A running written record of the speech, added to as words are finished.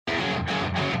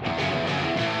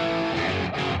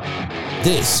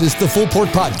This is the Full Port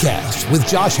Podcast with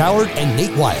Josh Howard and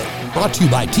Nate Wyatt, brought to you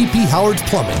by TP Howard's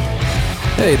Plumbing.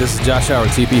 Hey, this is Josh Howard,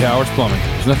 TP Howard's Plumbing.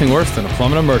 There's nothing worse than a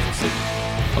plumbing emergency.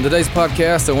 On today's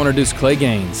podcast, I want to introduce Clay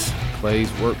Gaines.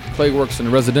 Clay works in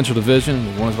the residential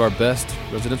division, one of our best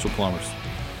residential plumbers.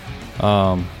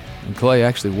 And Clay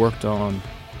actually worked on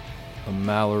a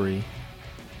Mallory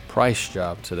Price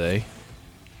job today.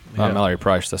 Yeah. Not Mallory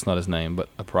Price, that's not his name, but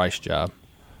a Price job.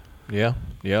 Yeah,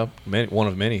 one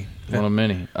of many. One of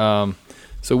many.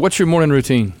 So what's your morning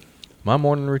routine? My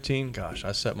morning routine, gosh,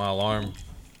 I set my alarm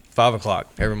 5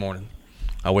 o'clock every morning.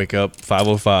 I wake up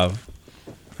 5:05.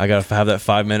 I got to have that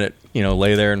 5 minute,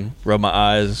 lay there and rub my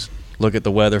eyes, look at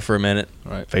the weather for a minute,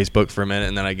 Right. Facebook for a minute,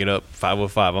 and then I get up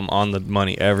 5:05. I'm on the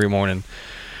money every morning.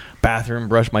 Bathroom,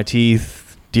 brush my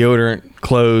teeth, deodorant,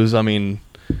 clothes.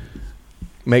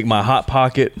 Make my hot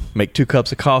pocket, make 2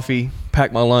 cups of coffee,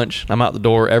 pack my lunch. I'm out the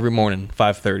door every morning,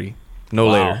 5:30, no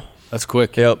Wow. later. That's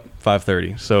quick. Yep,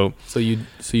 5:30. So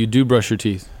you do brush your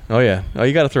teeth. oh yeah,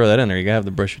 you got to throw that in there. You got to have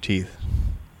to brush your teeth.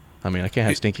 I can't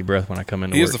have stinky breath when I come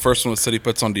into work. He's the first one that said he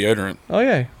puts on deodorant. Oh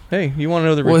yeah, hey, you want to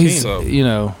know the Well, routine? he's,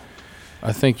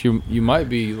 I think you might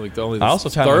be like the only I also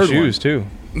tie my third shoes too.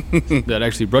 one that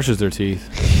actually brushes their teeth.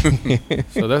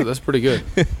 So that's pretty good.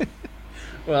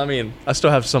 Well, I still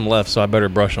have some left, so I better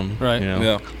brush them. Right.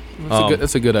 Yeah.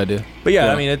 That's a good idea. But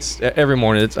yeah, it's every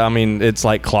morning. It's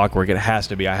like clockwork. It has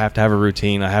to be. I have to have a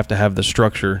routine. I have to have the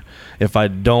structure. If I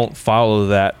don't follow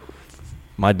that,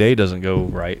 my day doesn't go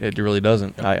right. It really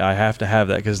doesn't. I have to have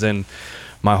that, because then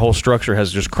my whole structure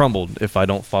has just crumbled if I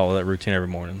don't follow that routine every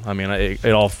morning.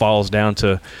 It all falls down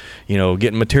to,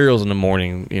 getting materials in the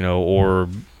morning, or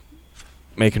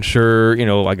making sure,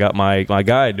 I got my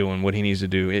guy doing what he needs to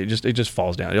do. It just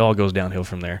falls down. It all goes downhill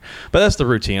from there. But that's the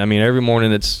routine. Every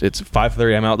morning it's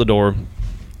 5:30. I'm out the door.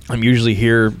 I'm usually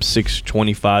here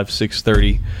 6:25,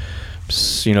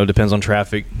 6:30. Depends on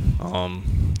traffic.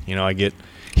 I get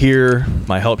here.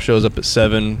 My help shows up at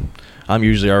 7. I'm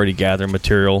usually already gathering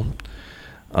material.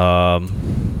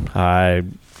 I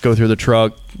go through the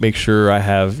truck, make sure I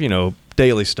have,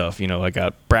 daily stuff. I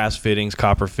got brass fittings,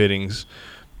 copper fittings,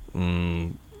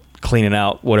 cleaning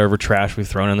out whatever trash we've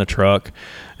thrown in the truck.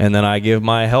 And then I give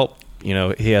my help. He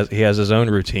has his own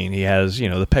routine. He has,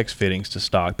 the PEX fittings to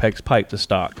stock, PEX pipe to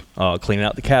stock, cleaning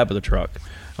out the cab of the truck,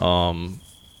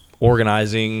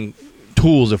 organizing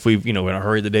tools. If we've, in a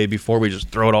hurry the day before, we just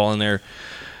throw it all in there.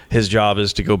 His job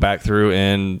is to go back through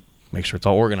and make sure it's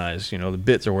all organized. The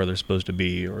bits are where they're supposed to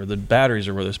be, or the batteries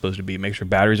are where they're supposed to be. Make sure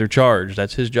batteries are charged.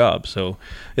 That's his job. So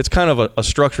it's kind of a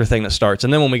structure thing that starts.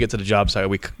 And then when we get to the job site,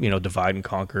 we, divide and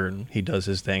conquer, and he does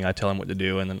his thing. I tell him what to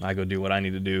do, and then I go do what I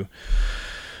need to do.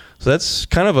 So that's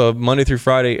kind of a Monday through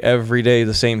Friday, every day,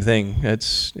 the same thing.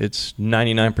 It's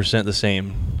 99% the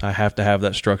same. I have to have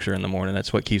that structure in the morning.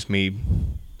 That's what keeps me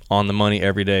on the money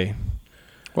every day.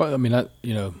 Well,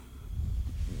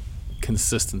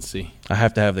 consistency. I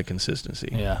have to have the consistency.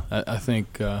 Yeah, I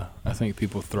think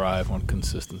people thrive on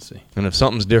consistency. And if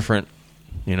something's different,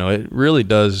 it really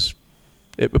does.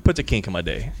 It puts a kink in my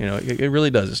day. It really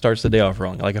does. It starts the day off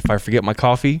wrong. Like if I forget my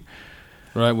coffee.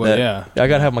 Right. Well, yeah. I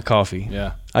gotta have my coffee.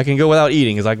 Yeah. I can go without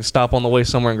eating, because I can stop on the way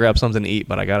somewhere and grab something to eat,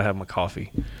 but I gotta have my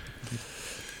coffee.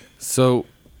 So,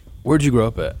 where'd you grow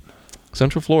up at?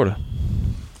 Central Florida.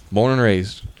 Born and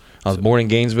raised. I was born in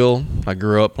Gainesville. I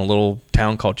grew up in a little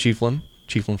town called Chiefland,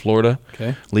 Florida.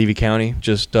 Okay. Levy County,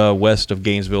 just west of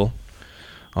Gainesville.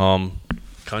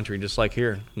 Country just like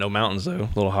here. No mountains though.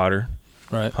 A little hotter.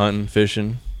 Right. Hunting,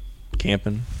 fishing,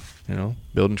 camping.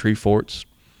 Building tree forts,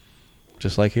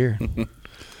 just like here.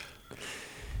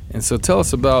 And so, tell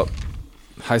us about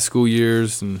high school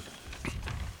years and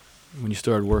when you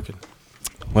started working.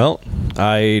 Well,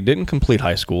 I didn't complete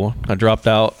high school. I dropped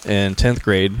out in 10th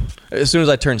grade. As soon as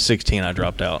I turned 16, I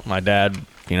dropped out. My dad,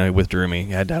 he withdrew me.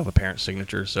 He had to have a parent's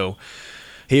signature. So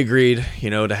he agreed,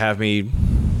 to have me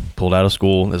pulled out of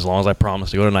school as long as I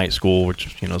promised to go to night school,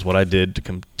 which, is what I did to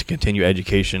continue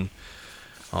education,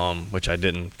 which I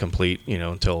didn't complete,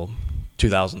 until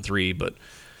 2003. But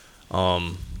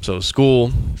so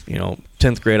school,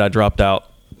 10th grade, I dropped out.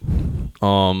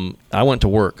 I went to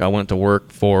work. I went to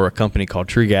work for a company called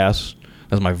Tree Gas.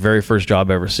 That was my very first job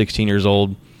ever, 16 years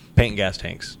old, painting gas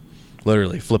tanks.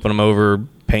 Literally flipping them over,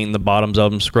 painting the bottoms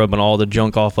of them, scrubbing all the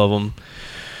junk off of them,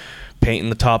 painting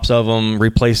the tops of them,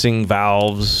 replacing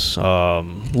valves,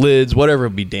 lids, whatever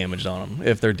would be damaged on them.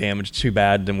 If they're damaged too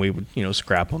bad, then we would,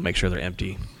 scrap them, make sure they're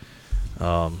empty.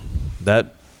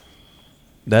 That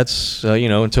that's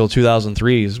until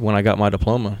 2003 is when I got my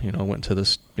diploma. Went to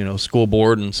this school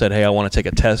board and said, hey, I want to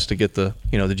take a test to get the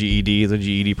the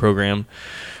GED program.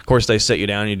 Of course, they set you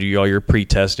down, you do all your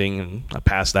pre-testing, and I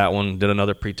passed that one. Did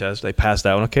another pre-test, they passed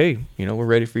that one. Okay, we're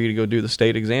ready for you to go do the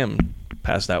state exam.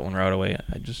 Passed that one right away.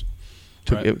 I just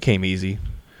took it. Came easy.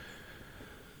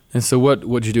 And so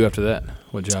what'd you do after that?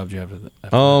 What job did you have after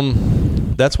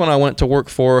that? That's when I went to work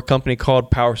for a company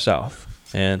called Power South.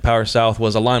 And Power South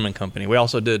was a lineman company. We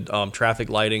also did traffic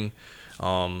lighting.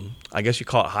 I guess you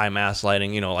call it high mass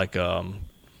lighting, like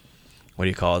what do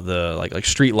you call it? The like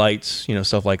street lights,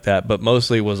 stuff like that. But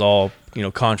mostly was all,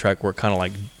 contract work, kind of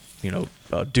like,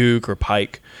 Duke or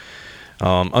Pike.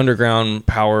 Underground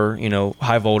power,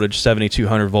 high voltage,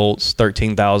 7,200 volts,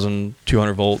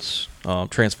 13,200 volts,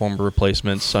 transformer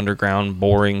replacements, underground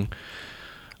boring,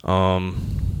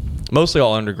 mostly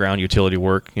all underground utility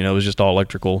work. It was just all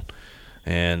electrical.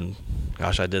 And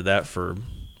gosh, I did that for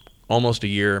almost a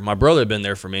year. My brother had been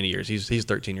there for many years. He's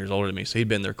 13 years older than me, so he'd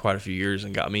been there quite a few years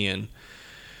and got me in.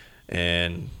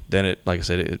 And then it, like I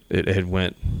said, it had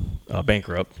went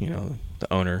bankrupt. The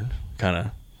owner kind of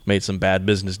made some bad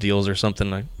business deals or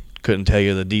something. I couldn't tell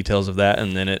you the details of that.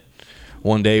 And then it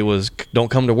one day was, don't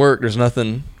come to work. There's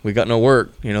nothing. We got no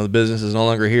work. The business is no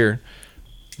longer here.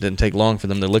 Didn't take long for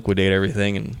them to liquidate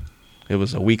everything. And it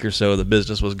was a week or so. The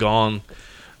business was gone.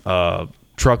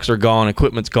 Trucks are gone.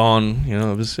 Equipment's gone.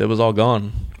 It was all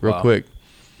gone real quick.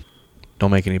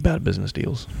 Don't make any bad business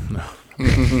deals. No.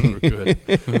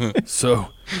 Good. So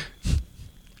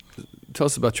tell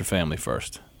us about your family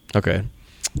first. Okay.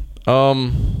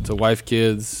 So wife,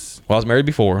 kids. Well, I was married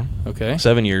before. Okay.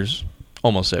 7 years,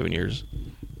 almost 7 years.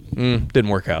 Didn't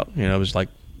work out. It was like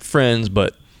friends,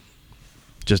 but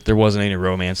just there wasn't any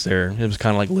romance there. It was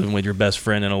kind of like living with your best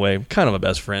friend in a way, kind of a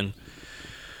best friend.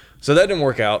 So that didn't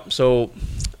work out. So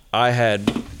I had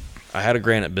a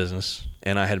Granite business,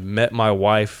 and I had met my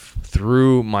wife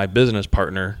through my business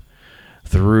partner,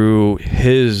 through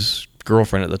his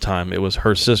girlfriend at the time. It was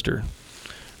her sister,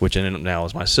 which ended up now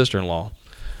is my sister-in-law.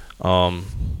 Well,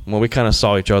 we kind of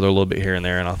saw each other a little bit here and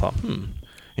there, and I thought,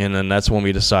 And then that's when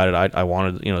we decided I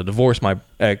wanted, to divorce my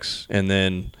ex, and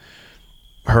then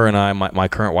her and I, my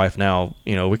current wife now,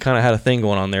 we kind of had a thing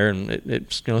going on there, and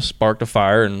it sparked a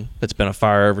fire, and it's been a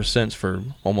fire ever since for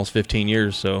almost 15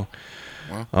 years. So,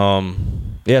 wow.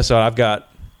 So I've got,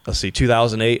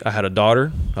 2008, I had a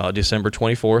daughter, December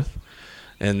 24th,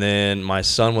 and then my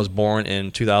son was born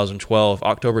in 2012,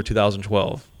 October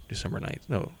 2012,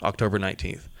 October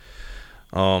 19th.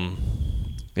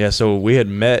 So we had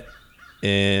met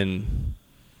in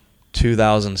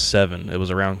 2007. It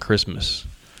was around Christmas,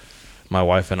 my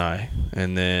wife and I.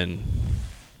 And then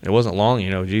it wasn't long,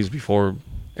 before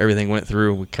everything went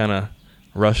through, we kind of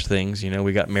rushed things.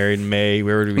 We got married in May.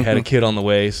 We had a kid on the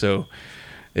way. So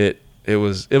it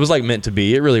was like meant to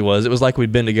be. It really was. It was like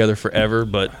we'd been together forever,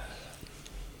 but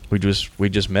we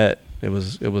just met. It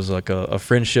was like a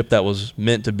friendship that was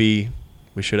meant to be.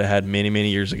 We should have had many, many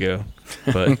years ago,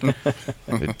 but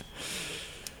it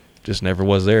just never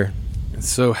was there.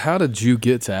 So how did you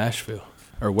get to Asheville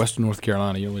or Western North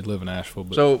Carolina? You only live in Asheville.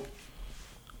 But So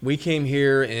we came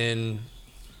here in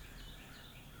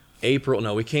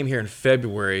we came here in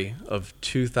February of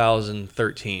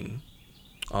 2013.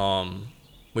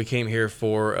 We came here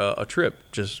for a trip,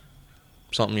 just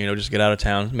something, just get out of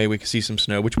town. Maybe we could see some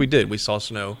snow, which we did. We saw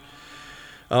snow.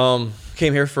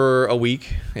 Came here for a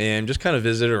week and just kind of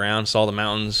visited around, saw the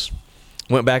mountains,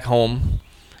 went back home,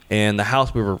 and the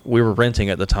house we were renting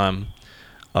at the time,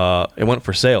 it went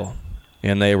for sale,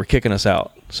 and they were kicking us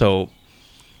out. So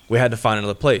we had to find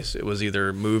another place. It was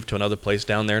either move to another place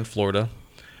down there in Florida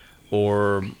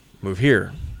or move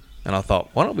here. And I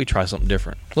thought, why don't we try something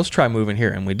different? Let's try moving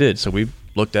here. And we did. So we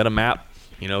looked at a map,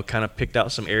 kind of picked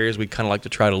out some areas we'd kind of like to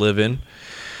try to live in.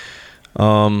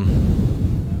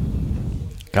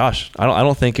 Gosh, I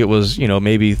don't think it was,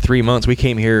 maybe 3 months. We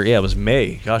came here, it was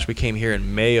May. Gosh, we came here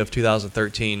in May of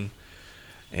 2013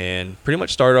 and pretty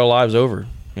much started our lives over.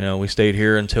 We stayed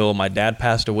here until my dad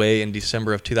passed away in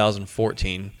December of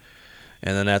 2014.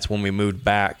 And then that's when we moved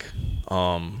back.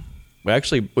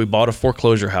 We bought a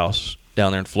foreclosure house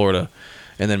down there in Florida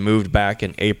and then moved back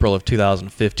in April of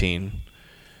 2015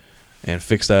 and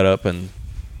fixed that up. And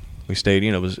we stayed,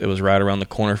 it was right around the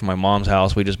corner from my mom's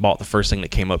house. We just bought the first thing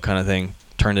that came up kind of thing.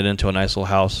 Turned it into a nice little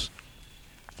house.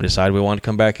 We decided we wanted to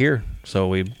come back here. So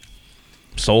we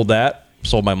sold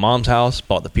my mom's house,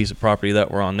 bought the piece of property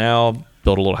that we're on now,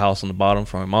 built a little house on the bottom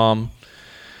for my mom,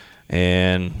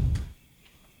 and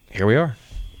here we are.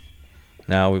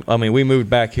 Now, we moved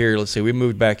back here, we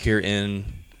moved back here in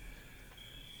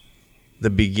the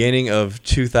beginning of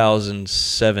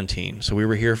 2017. So we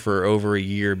were here for over a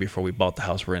year before we bought the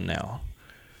house we're in now.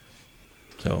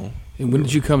 So. And when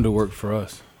did you come to work for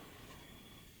us?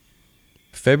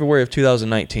 February of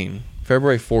 2019.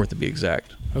 February 4th to be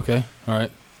exact. Okay. All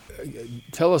right.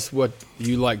 Tell us what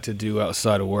you like to do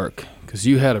outside of work, because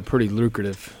you had a pretty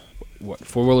lucrative,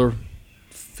 four-wheeler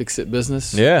fix-it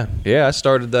business? Yeah. I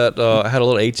started that. I had a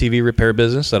little ATV repair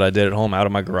business that I did at home out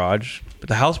of my garage. But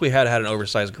the house we had an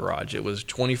oversized garage. It was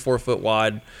 24 foot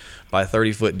wide by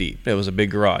 30 foot deep. It was a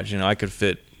big garage. I could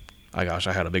fit, I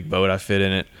had a big boat I fit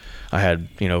in it. I had,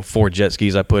 4 jet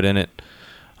skis I put in it.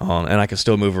 And I could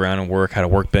still move around and work. Had a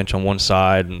workbench on one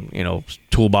side and,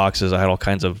 toolboxes. I had all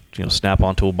kinds of,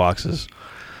 snap-on toolboxes.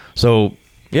 So,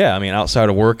 yeah, outside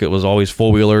of work, it was always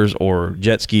four-wheelers or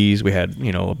jet skis. We had,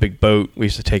 a big boat we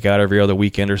used to take out every other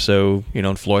weekend or so, in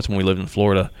Florida. That's when we lived in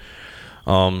Florida.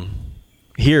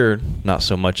 Here, not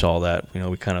so much all that.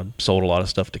 We kind of sold a lot of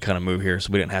stuff to kind of move here,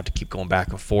 so we didn't have to keep going back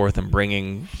and forth and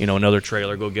bringing, another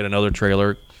trailer, go get another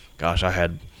trailer. Gosh, I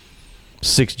had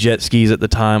 6 jet skis at the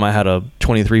time. I had a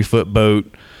 23-foot boat.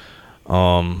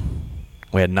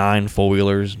 We had 9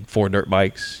 four-wheelers, 4 dirt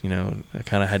bikes. I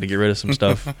kind of had to get rid of some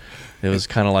stuff. It was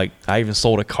kind of like I even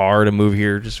sold a car to move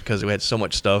here just because we had so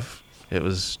much stuff. It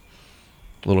was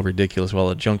a little ridiculous with all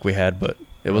the junk we had, but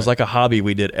it was like a hobby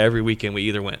we did every weekend. We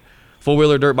either went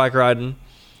four-wheeler dirt bike riding,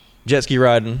 jet ski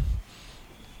riding,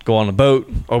 go on the boat,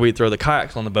 or we'd throw the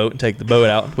kayaks on the boat and take the boat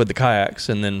out with the kayaks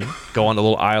and then go on to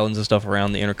little islands and stuff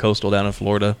around the intercoastal down in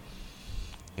Florida.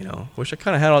 Wish I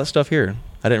kind of had all that stuff here.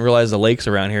 I didn't realize the lakes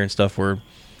around here and stuff were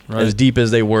as deep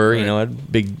as they were. I had a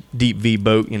big, deep V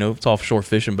boat, it's offshore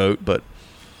fishing boat, but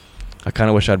I kind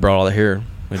of wish I'd brought all that here.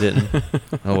 We didn't.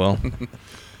 Oh, well.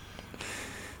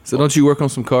 So don't you work on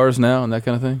some cars now and that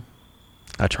kind of thing?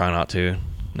 I try not to.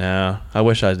 No, I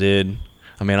wish I did.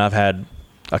 I've had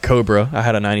a Cobra. I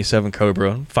had a 97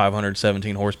 Cobra,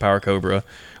 517 horsepower Cobra.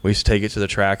 We used to take it to the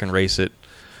track and race it.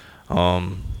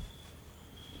 I've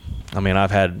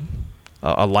had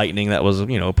a Lightning that was,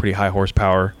 pretty high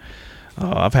horsepower.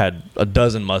 I've had a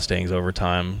dozen Mustangs over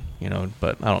time,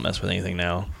 but I don't mess with anything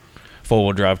now.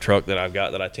 4-wheel drive truck that I've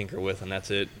got that I tinker with, and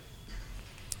that's it.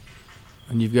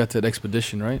 And you've got that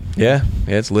Expedition, right? Yeah,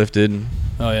 it's lifted.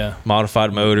 Oh, yeah.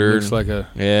 Modified motor. Looks like a...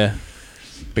 Yeah.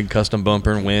 Big custom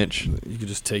bumper and winch. You could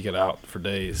just take it out for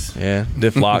days. Yeah.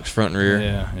 Diff locks front and rear.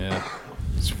 Yeah.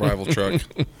 Survival truck.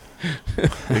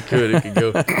 It could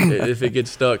go. If it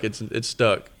gets stuck, it's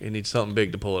stuck. It needs something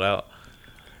big to pull it out.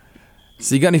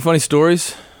 So you got any funny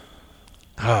stories?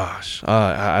 Gosh,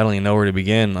 I don't even know where to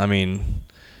begin.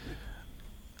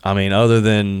 Other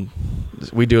than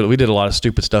we did a lot of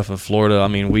stupid stuff in Florida.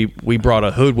 We brought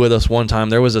a hood with us one time.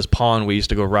 There was this pond we used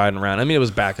to go riding around. It was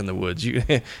back in the woods.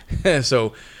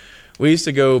 So we used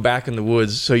to go back in the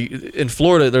woods. So in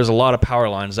Florida, there's a lot of power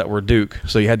lines that were Duke.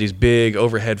 So you had these big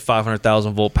overhead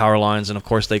 500,000 volt power lines, and of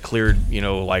course they cleared,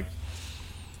 like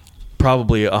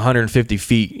probably 150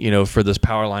 feet, for this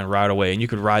power line right away. And you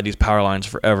could ride these power lines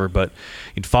forever, but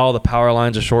you'd follow the power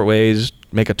lines a short ways,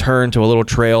 make a turn to a little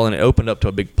trail, and it opened up to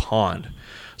a big pond.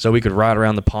 So we could ride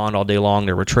around the pond all day long.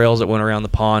 There were trails that went around the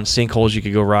pond, sinkholes you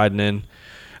could go riding in. And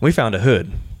we found a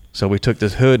hood. So we took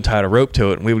this hood, tied a rope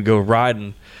to it, and we would go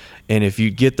riding. And if you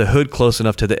get the hood close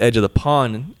enough to the edge of the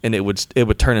pond, and it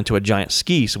would turn into a giant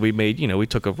ski. So we made, we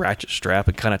took a ratchet strap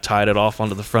and kind of tied it off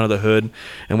onto the front of the hood,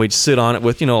 and we'd sit on it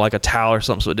with, like a towel or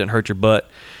something so it didn't hurt your butt,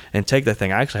 and take that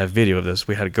thing. I actually have video of this.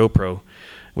 We had a GoPro.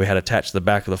 We had attached to the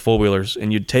back of the four-wheelers,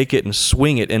 and you'd take it and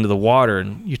swing it into the water,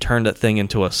 and you turned that thing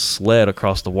into a sled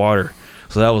across the water.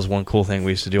 So that was one cool thing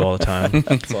we used to do all the time.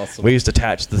 That's awesome. We used to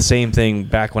attach the same thing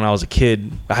back when I was a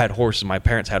kid. I had horses. My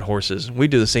parents had horses. We'd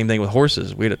do the same thing with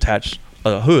horses. We'd attach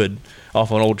a hood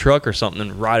off an old truck or something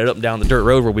and ride it up and down the dirt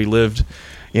road where we lived,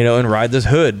 and ride this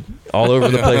hood all over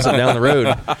the place up down the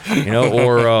road,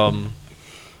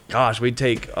 or we'd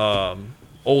take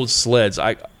old sleds.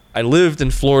 I lived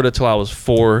in Florida till I was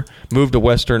 4, moved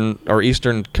to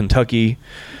eastern Kentucky,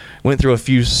 went through a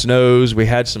few snows. We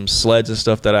had some sleds and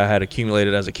stuff that I had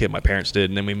accumulated as a kid. My parents did,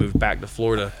 and then we moved back to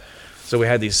Florida. So we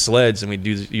had these sleds, and we'd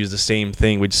use the same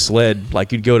thing. We'd sled,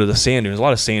 like you'd go to the sand dunes. There's a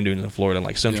lot of sand dunes in Florida,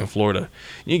 like Central Florida.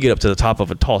 You get up to the top of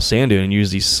a tall sand dune and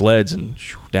use these sleds and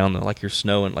down like you're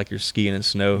snowing, like you're skiing in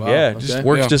snow. Wow, yeah, it just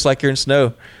works just like you're in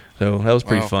snow. So that was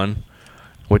pretty fun.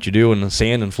 What you do in the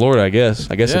sand in Florida, I guess.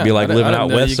 It'd be like living out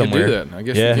west somewhere. Could do that. I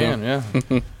guess you can, yeah.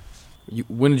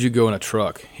 When did you go in a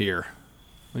truck here?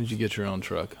 When did you get your own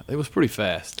truck? It was pretty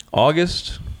fast.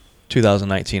 August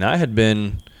 2019. I had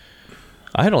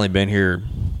only been here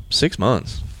 6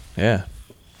 months. Yeah.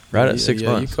 right at 6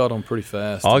 months. Yeah, you caught on pretty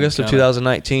fast. August of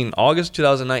 2019. August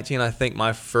 2019, I think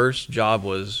my first job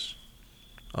was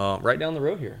right down the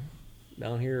road here.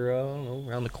 Down here, I don't know,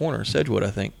 around the corner, Sedgwood, I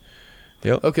think.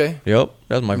 Yep. Okay. Yep.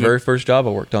 That was my very first job I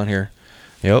worked on here.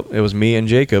 Yep. It was me and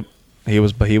Jacob. He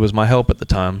was my help at the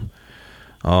time.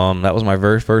 That was my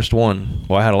very first one.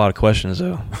 Well, I had a lot of questions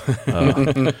though.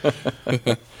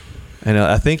 And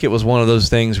I think it was one of those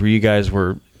things where you guys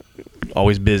were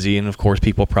always busy, and of course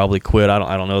people probably quit.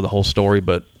 I don't know the whole story,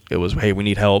 but it was, hey, we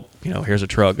need help. Here's a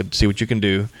truck. See what you can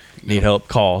do. Need help?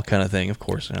 Call, kind of thing. Of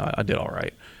course, I did all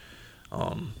right.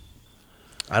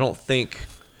 I don't think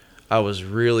I was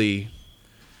really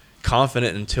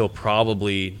confident until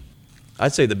probably,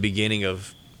 I'd say, the beginning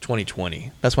of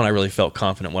 2020. That's when I really felt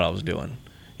confident what I was doing.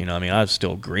 I was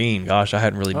still green. Gosh, I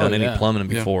hadn't really done any plumbing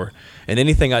before. And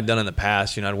anything I'd done in the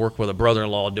past, I'd work with a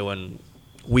brother-in-law doing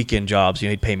weekend jobs.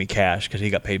 He'd pay me cash because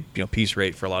he got paid, piece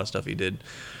rate for a lot of stuff he did.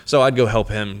 So I'd go help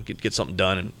him get something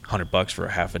done, and $100 for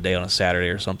a half a day on a Saturday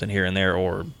or something here and there,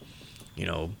 or,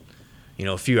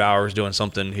 a few hours doing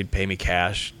something. He'd pay me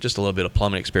cash. Just a little bit of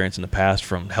plumbing experience in the past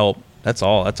from help. That's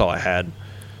all I had.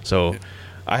 So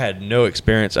I had no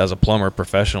experience as a plumber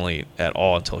professionally at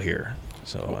all until here.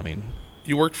 So,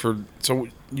 You worked for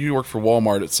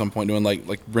Walmart at some point doing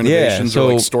like renovations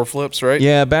or like store flips, right?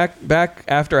 Yeah, back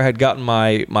after I had gotten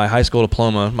my high school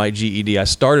diploma, my GED, I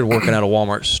started working at a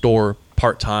Walmart store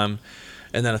part-time.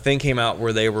 And then a thing came out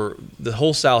where the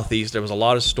whole Southeast, there was a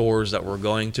lot of stores that were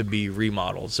going to be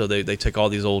remodeled. So they took all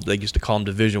these old, they used to call them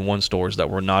Division I stores that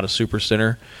were not a super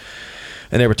center.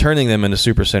 And they were turning them into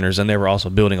super centers, and they were also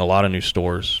building a lot of new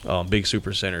stores, big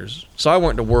super centers. So I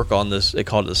went to work on this. They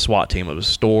called it the SWAT team. It was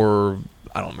store,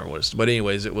 I don't remember what it's, but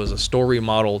anyways, it was a store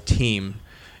remodel team.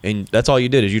 And that's all you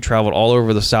did is you traveled all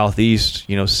over the Southeast,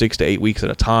 6 to 8 weeks at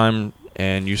a time,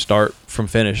 and you start from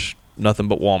finish, nothing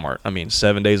but Walmart.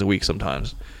 7 days a week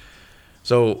sometimes.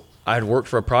 So I had worked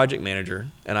for a project manager,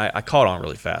 and I caught on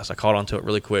really fast. I caught on to it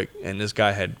really quick, and this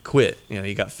guy had quit.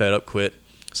 He got fed up, quit.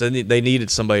 So they needed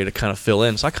somebody to kind of fill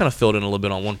in. So I kind of filled in a little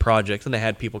bit on one project. And they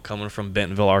had people coming from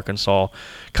Bentonville, Arkansas,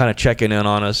 kind of checking in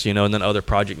on us, and then other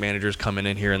project managers coming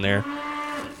in here and there.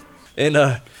 And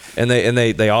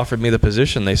they offered me the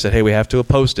position. They said, hey, we have to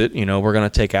post it. We're going to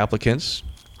take applicants.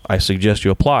 I suggest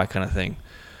you apply, kind of thing.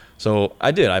 So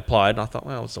I did. I applied, and I thought,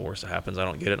 well, what's the worst that happens? I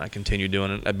don't get it. And I continued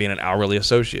doing it, being an hourly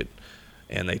associate.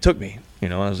 And they took me.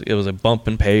 It was a bump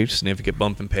in pay, significant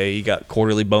bump in pay. You got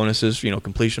quarterly bonuses,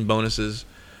 completion bonuses.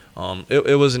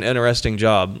 It was an interesting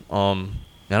job, and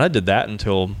I did that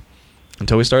until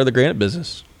we started the Granite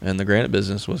business, and the Granite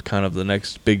business was kind of the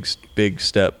next big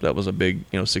step. That was a big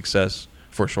success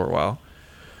for a short while.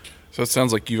 So it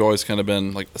sounds like you've always kind of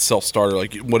been like a self-starter.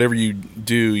 Like whatever you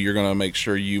do, you're going to make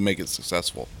sure you make it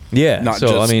successful. Yeah. Not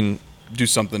just do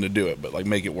something to do it, but like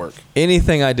make it work.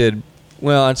 Anything I did,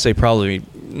 well, I'd say probably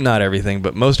not everything,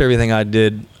 but most everything I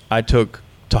did, I took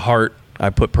to heart. I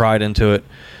put pride into it.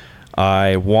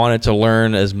 I wanted to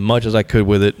learn as much as I could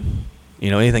with it,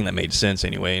 anything that made sense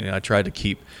anyway. And I tried to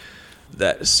keep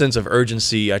that sense of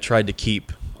urgency. I tried to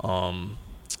keep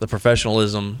the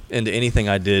professionalism into anything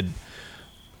I did.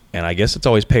 And I guess it's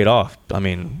always paid off.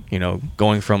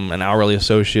 Going from an hourly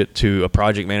associate to a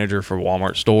project manager for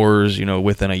Walmart stores,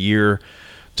 within a year,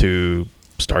 to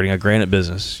starting a Granite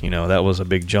business, that was a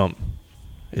big jump.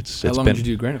 How long did you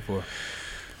do Granite for?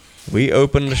 We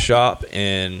opened the shop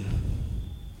in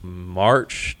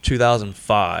March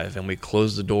 2005, and we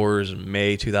closed the doors in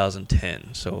May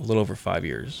 2010, so a little over 5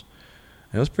 years.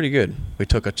 And it was pretty good. We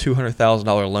took a $200,000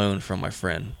 loan from my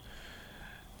friend,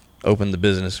 opened the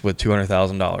business with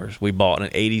 $200,000. We bought an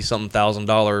 $80-something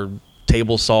thousand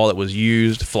table saw that was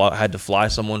used, had to fly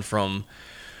someone from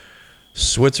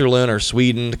Switzerland or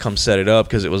Sweden to come set it up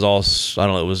because it was all, I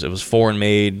don't know, it was foreign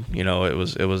made. It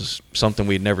was something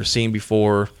we'd never seen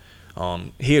before.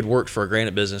 He had worked for a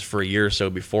Granite business for a year or so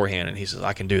beforehand, and he says,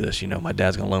 I can do this. My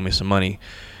dad's going to loan me some money.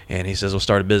 And he says, we'll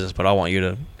start a business, but I want you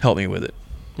to help me with it.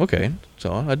 Okay,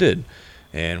 so I did.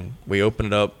 And we opened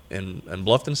it up in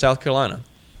Bluffton, South Carolina.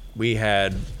 We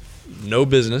had no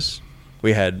business.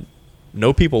 We had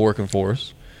no people working for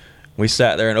us. We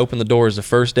sat there and opened the doors the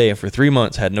first day, and for 3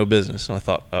 months had no business. And I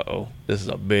thought, uh-oh, this is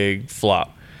a big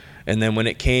flop. And then when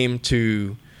it came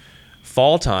to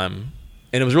fall time,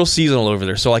 and it was real seasonal over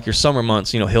there. So like your summer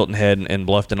months, Hilton Head and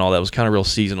Bluffton, all that was kind of real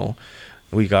seasonal.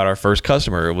 We got our first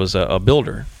customer. It was a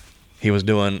builder. He was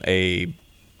doing a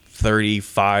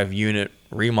 35-unit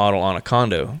remodel on a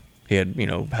condo. He had,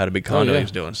 had a big condo he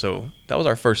was doing. So that was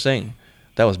our first thing.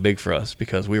 That was big for us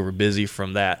because we were busy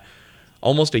from that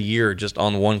almost a year just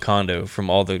on one condo from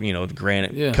all the, the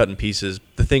granite cutting pieces.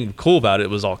 The thing cool about it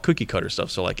was all cookie cutter stuff.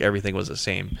 So like everything was the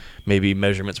same. Maybe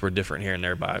measurements were different here and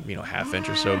there by, half inch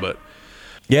or so. But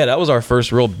yeah, that was our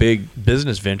first real big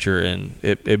business venture. And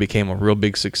it became a real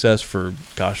big success for,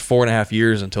 4.5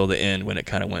 years until the end when it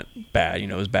kind of went bad.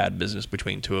 It was bad business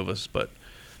between two of us. But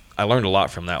I learned a lot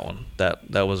from that one.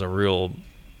 That was a real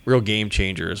game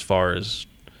changer as far as,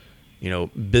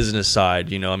 business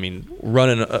side.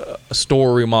 Running a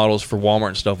store remodels for Walmart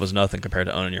and stuff was nothing compared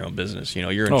to owning your own business.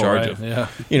 You're in charge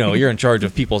of, you're in charge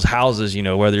of people's houses,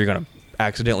 whether you're going to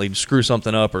accidentally screw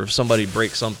something up or if somebody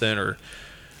breaks something or,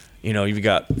 you've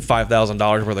got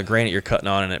 $5,000 worth of granite you're cutting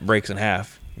on and it breaks in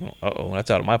half.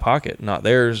 That's out of my pocket, not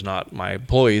theirs, not my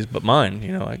employees, but mine.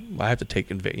 I have to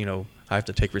take, I have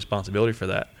to take responsibility for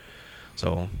that.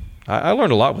 So I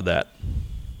learned a lot with that.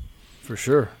 For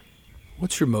sure.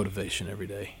 What's your motivation every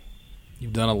day?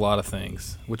 You've done a lot of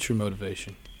things. What's your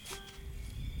motivation?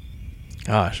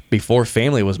 Gosh, before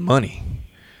family was money.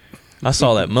 I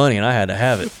saw that money and I had to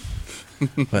have it.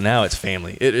 But now it's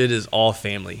family. It is all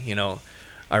family.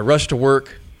 I rush to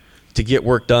work to get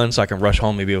work done so I can rush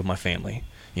home maybe with my family.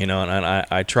 And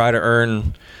I try to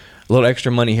earn a little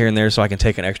extra money here and there so I can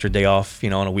take an extra day off,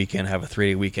 on a weekend, have a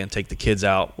 3-day weekend, take the kids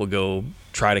out. We'll go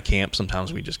try to camp.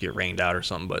 Sometimes we just get rained out or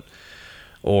something,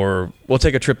 or we'll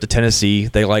take a trip to Tennessee.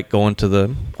 They like going to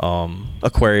the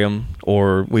aquarium,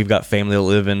 or we've got family that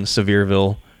live in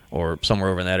Sevierville or somewhere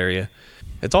over in that area.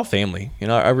 It's all family.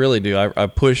 I really do. I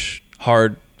push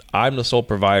hard. I'm the sole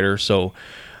provider, so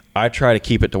I try to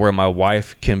keep it to where my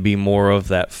wife can be more of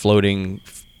that floating,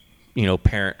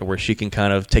 parent, where she can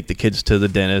kind of take the kids to the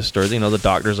dentist or, the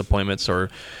doctor's appointments, or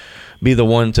be the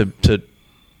one to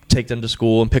take them to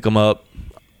school and pick them up.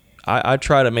 I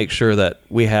try to make sure that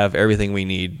we have everything we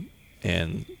need.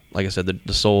 And like I said,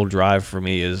 the sole drive for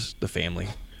me is the family,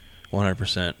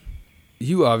 100%.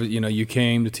 You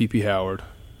came to TP Howard,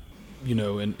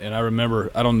 and I remember,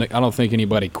 I don't think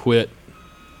anybody quit.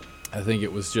 I think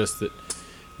it was just that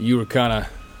you were kind of,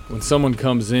 when someone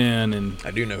comes in and...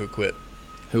 I do know who quit.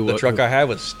 The truck I had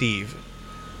was Steve.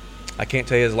 I can't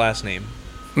tell you his last name.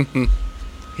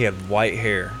 He had white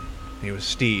hair. He was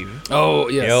Steve. Oh,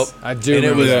 yes. Yep. I do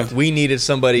remember that. We needed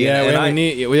somebody.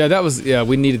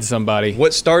 We needed somebody.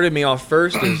 What started me off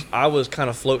first is I was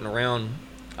kind of floating around.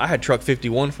 I had truck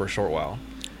 51 for a short while.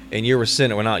 And you were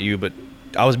sent, well, not you, but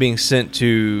I was being sent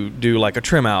to do like a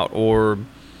trim out or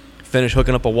finish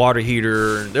hooking up a water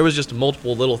heater. There was just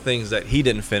multiple little things that he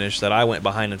didn't finish that I went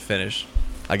behind and finished.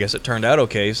 I guess it turned out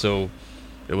okay, so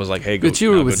it was like, hey, go. But you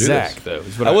were with Zach, though.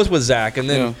 I was with Zach, and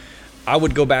then I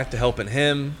would go back to helping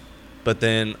him, but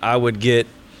then I'd get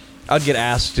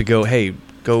asked to go, hey,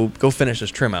 go finish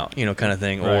this trim out, kind of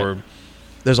thing, right. Or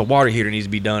there's a water heater needs to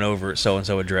be done over at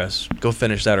so-and-so address. Go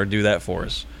finish that or do that for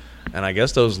us. And I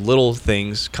guess those little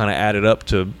things kind of added up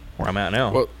to where I'm at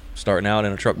now, starting out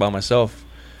in a truck by myself.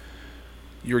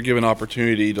 You were given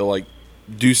opportunity to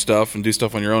do stuff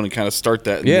on your own and kind of start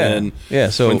that. And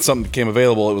So when something became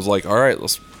available, it was like, all right,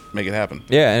 let's make it happen.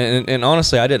 Yeah. And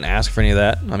honestly, I didn't ask for any of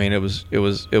that. I mean, it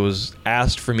was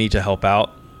asked for me to help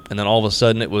out. And then all of a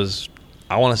sudden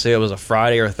I want to say it was a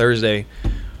Friday or a Thursday.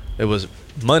 It was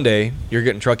Monday. You're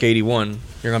getting truck 81.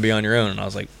 You're going to be on your own. And I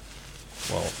was like,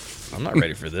 well, I'm not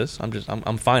ready for this.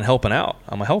 I'm fine helping out.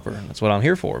 I'm a helper. That's what I'm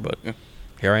here for. But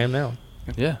here I am now.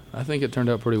 Yeah. I think it turned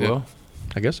out pretty well.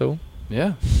 I guess so.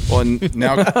 Yeah. Well, and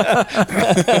now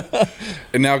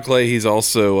Clay, he's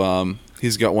also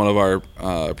he's got one of our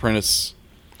apprentice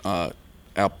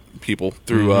people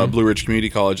through Blue Ridge Community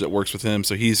College that works with him.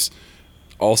 So he's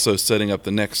also setting up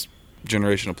the next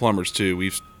generation of plumbers too.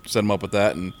 We've set him up with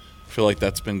that, and I feel like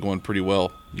that's been going pretty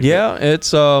well.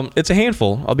 It's a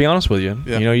handful. I'll be honest with you.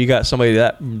 Yeah. You got somebody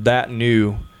that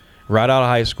new, right out of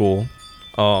high school.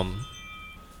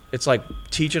 It's like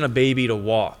teaching a baby to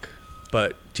walk,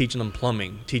 but teaching them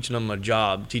plumbing, teaching them a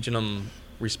job, teaching them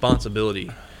responsibility.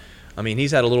 I mean,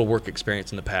 he's had a little work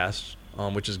experience in the past,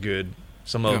 which is good.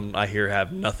 Some of them I hear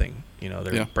have nothing.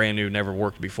 They're brand new, never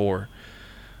worked before.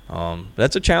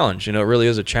 That's a challenge. It really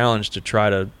is a challenge to try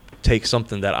to take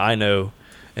something that I know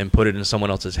and put it in someone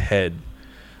else's head,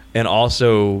 and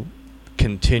also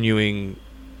completing,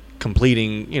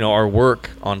 our work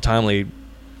on timely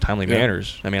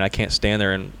manners. I mean, I can't stand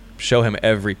there and show him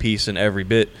every piece and every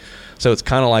bit. So it's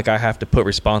kind of like I have to put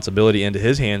responsibility into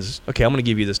his hands. Okay, I'm going to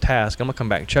give you this task. I'm going to come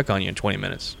back and check on you in 20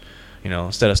 minutes,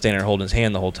 instead of standing there holding his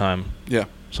hand the whole time. Yeah.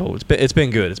 So it's been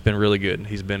good. It's been really good.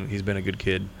 He's been a good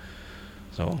kid.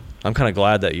 So I'm kind of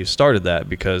glad that you started that,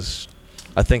 because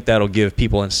I think that'll give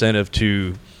people incentive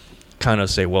to kind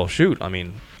of say, well, shoot, I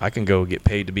mean, I can go get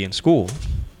paid to be in school.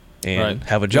 and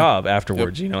have a job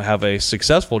afterwards, have a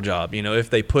successful job, if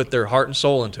they put their heart and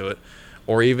soul into it,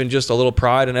 or even just a little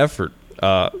pride and effort,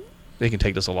 they can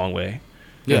take this a long way.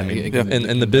 Yeah.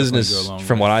 And the business,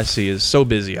 from what I see, is so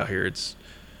busy out here.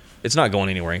 It's not going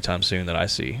anywhere anytime soon that I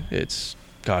see. We're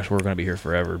going to be here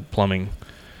forever. Plumbing,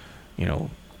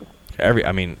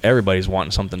 everybody's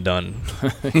wanting something done.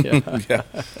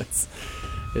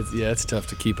 It's tough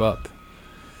to keep up.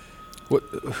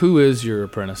 Who is your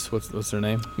apprentice? What's their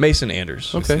name? Mason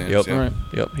Anders. Okay. Mason Anders, All right.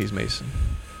 Yep, he's Mason.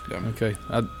 Yeah. Okay.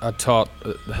 I taught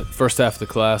the first half of the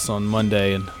class on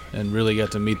Monday and really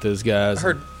got to meet those guys. I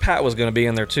heard Pat was going to be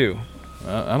in there too.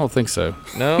 I don't think so.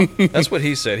 No? That's what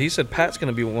he said. He said Pat's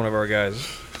going to be one of our guys.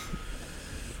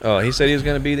 Oh, he said he was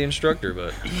going to be the instructor,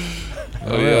 but...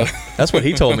 Oh, yeah. That's what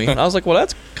he told me. I was like, well,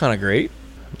 that's kind of great.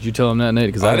 Did you tell him that, Nate?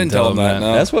 Because I didn't tell him that,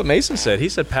 no. That's what Mason said. He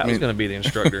said Pat was going to be the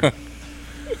instructor.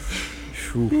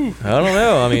 I don't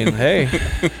know. Hey,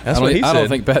 that's what he said. I don't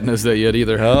think Pat knows that yet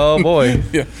either. Oh, boy.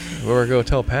 Yeah. We're going to go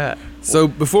tell Pat. So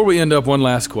before we end up, one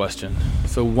last question.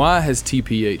 So why has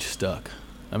TPH stuck?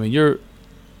 I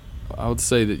would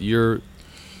say that you're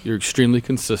extremely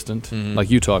consistent, like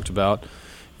you talked about.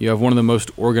 You have one of the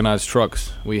most organized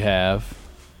trucks we have.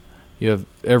 You have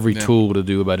every tool to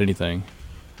do about anything.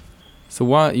 So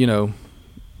why,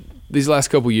 these last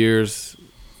couple years,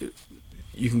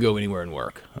 you can go anywhere and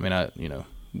work.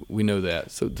 We know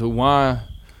that. So why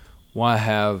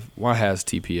has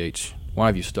TPH? Why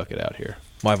have you stuck it out here?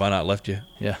 Why have I not left you?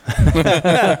 Yeah.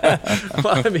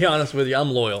 Well, to be honest with you,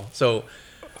 I'm loyal. So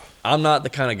I'm not the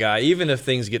kind of guy, even if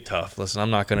things get tough, listen, I'm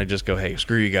not going to just go, hey,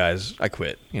 screw you guys, I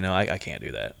quit. I can't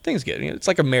do that. Things get, it's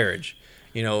like a marriage.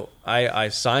 I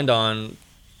signed on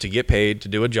to get paid, to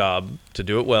do a job, to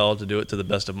do it well, to do it to the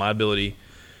best of my ability.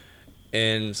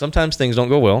 And sometimes things don't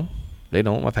go well. They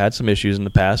don't. I've had some issues in the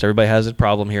past. Everybody has a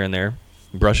problem here and there.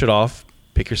 Brush it off,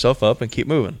 pick yourself up, and keep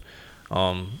moving.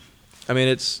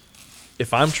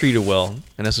 If I'm treated well,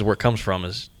 and this is where it comes from,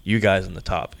 is you guys in the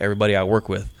top, everybody I work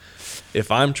with.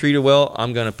 If I'm treated well,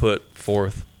 I'm going to put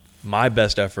forth my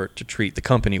best effort to treat the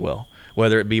company well,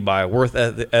 whether it be by work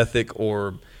ethic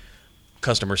or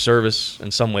customer service.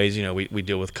 In some ways, we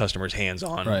deal with customers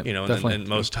hands-on, right, and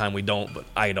most time we don't, but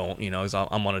I don't, 'cause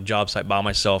I'm on a job site by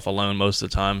myself alone most of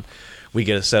the time. We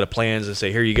get a set of plans and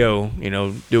say, here you go,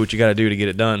 do what you got to do to get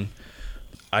it done.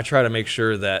 I try to make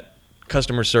sure that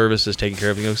customer service is taken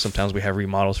care of. Sometimes we have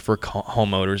remodels for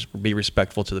homeowners, be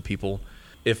respectful to the people.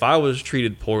 If I was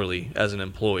treated poorly as an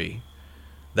employee,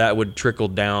 that would trickle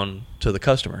down to the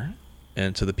customer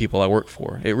and to the people I work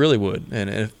for. It really would.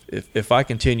 And if I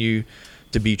continue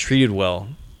to be treated well,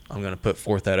 I'm going to put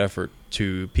forth that effort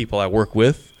to people I work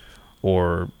with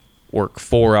or work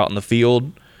for out in the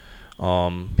field,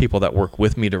 people that work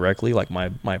with me directly, like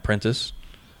my apprentice.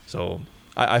 So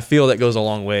I feel that goes a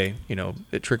long way.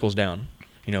 It trickles down.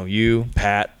 You,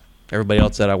 Pat, everybody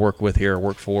else that I work with here or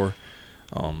work for,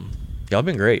 y'all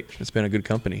been great. It's been a good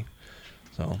company.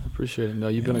 So appreciate it. No,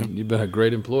 you've been a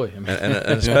great employee. And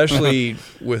especially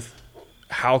with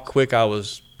how quick I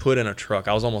was put in a truck.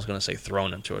 I was almost going to say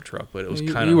thrown into a truck, but it was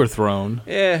kind of... You were thrown.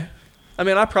 Yeah.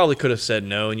 I probably could have said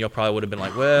no, and y'all probably would have been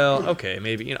like, well, okay,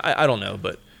 maybe. I don't know,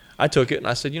 but I took it, and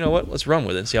I said, you know what? Let's run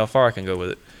with it and see how far I can go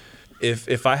with it.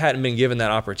 If I hadn't been given that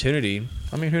opportunity,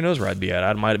 who knows where I'd be at?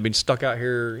 I might have been stuck out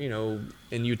here,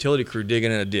 in utility crew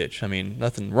digging in a ditch.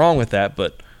 Nothing wrong with that,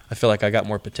 but I feel like I got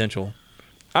more potential.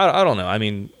 I don't know.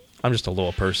 I'm just a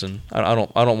loyal person. I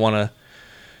don't want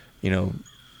to,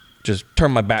 just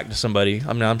turn my back to somebody.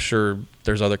 I'm sure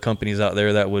there's other companies out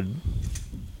there that would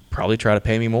probably try to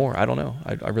pay me more. I don't know.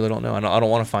 I really don't know. I don't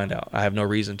want to find out. I have no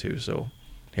reason to. So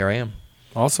here I am.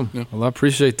 Awesome. Yeah. Well, I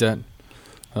appreciate that.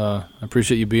 I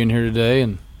appreciate you being here today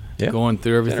and going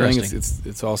through everything.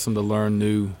 It's awesome to learn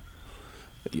new,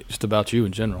 just about you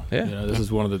in general. Yeah. This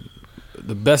is one of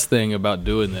the best thing about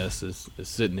doing this is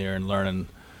sitting here and learning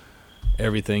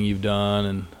everything you've done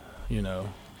and,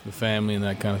 the family and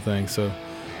that kind of thing. So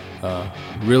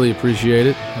really appreciate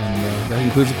it. And that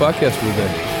concludes the podcast for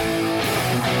today.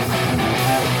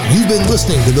 You've been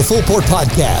listening to the Full Port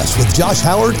Podcast with Josh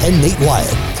Howard and Nate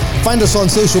Wyatt. Find us on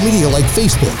social media like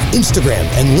Facebook, Instagram,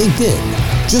 and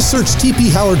LinkedIn. Just search TP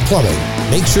Howard Plumbing.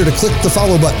 Make sure to click the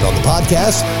follow button on the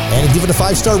podcast and give it a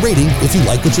 5-star rating if you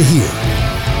like what you hear.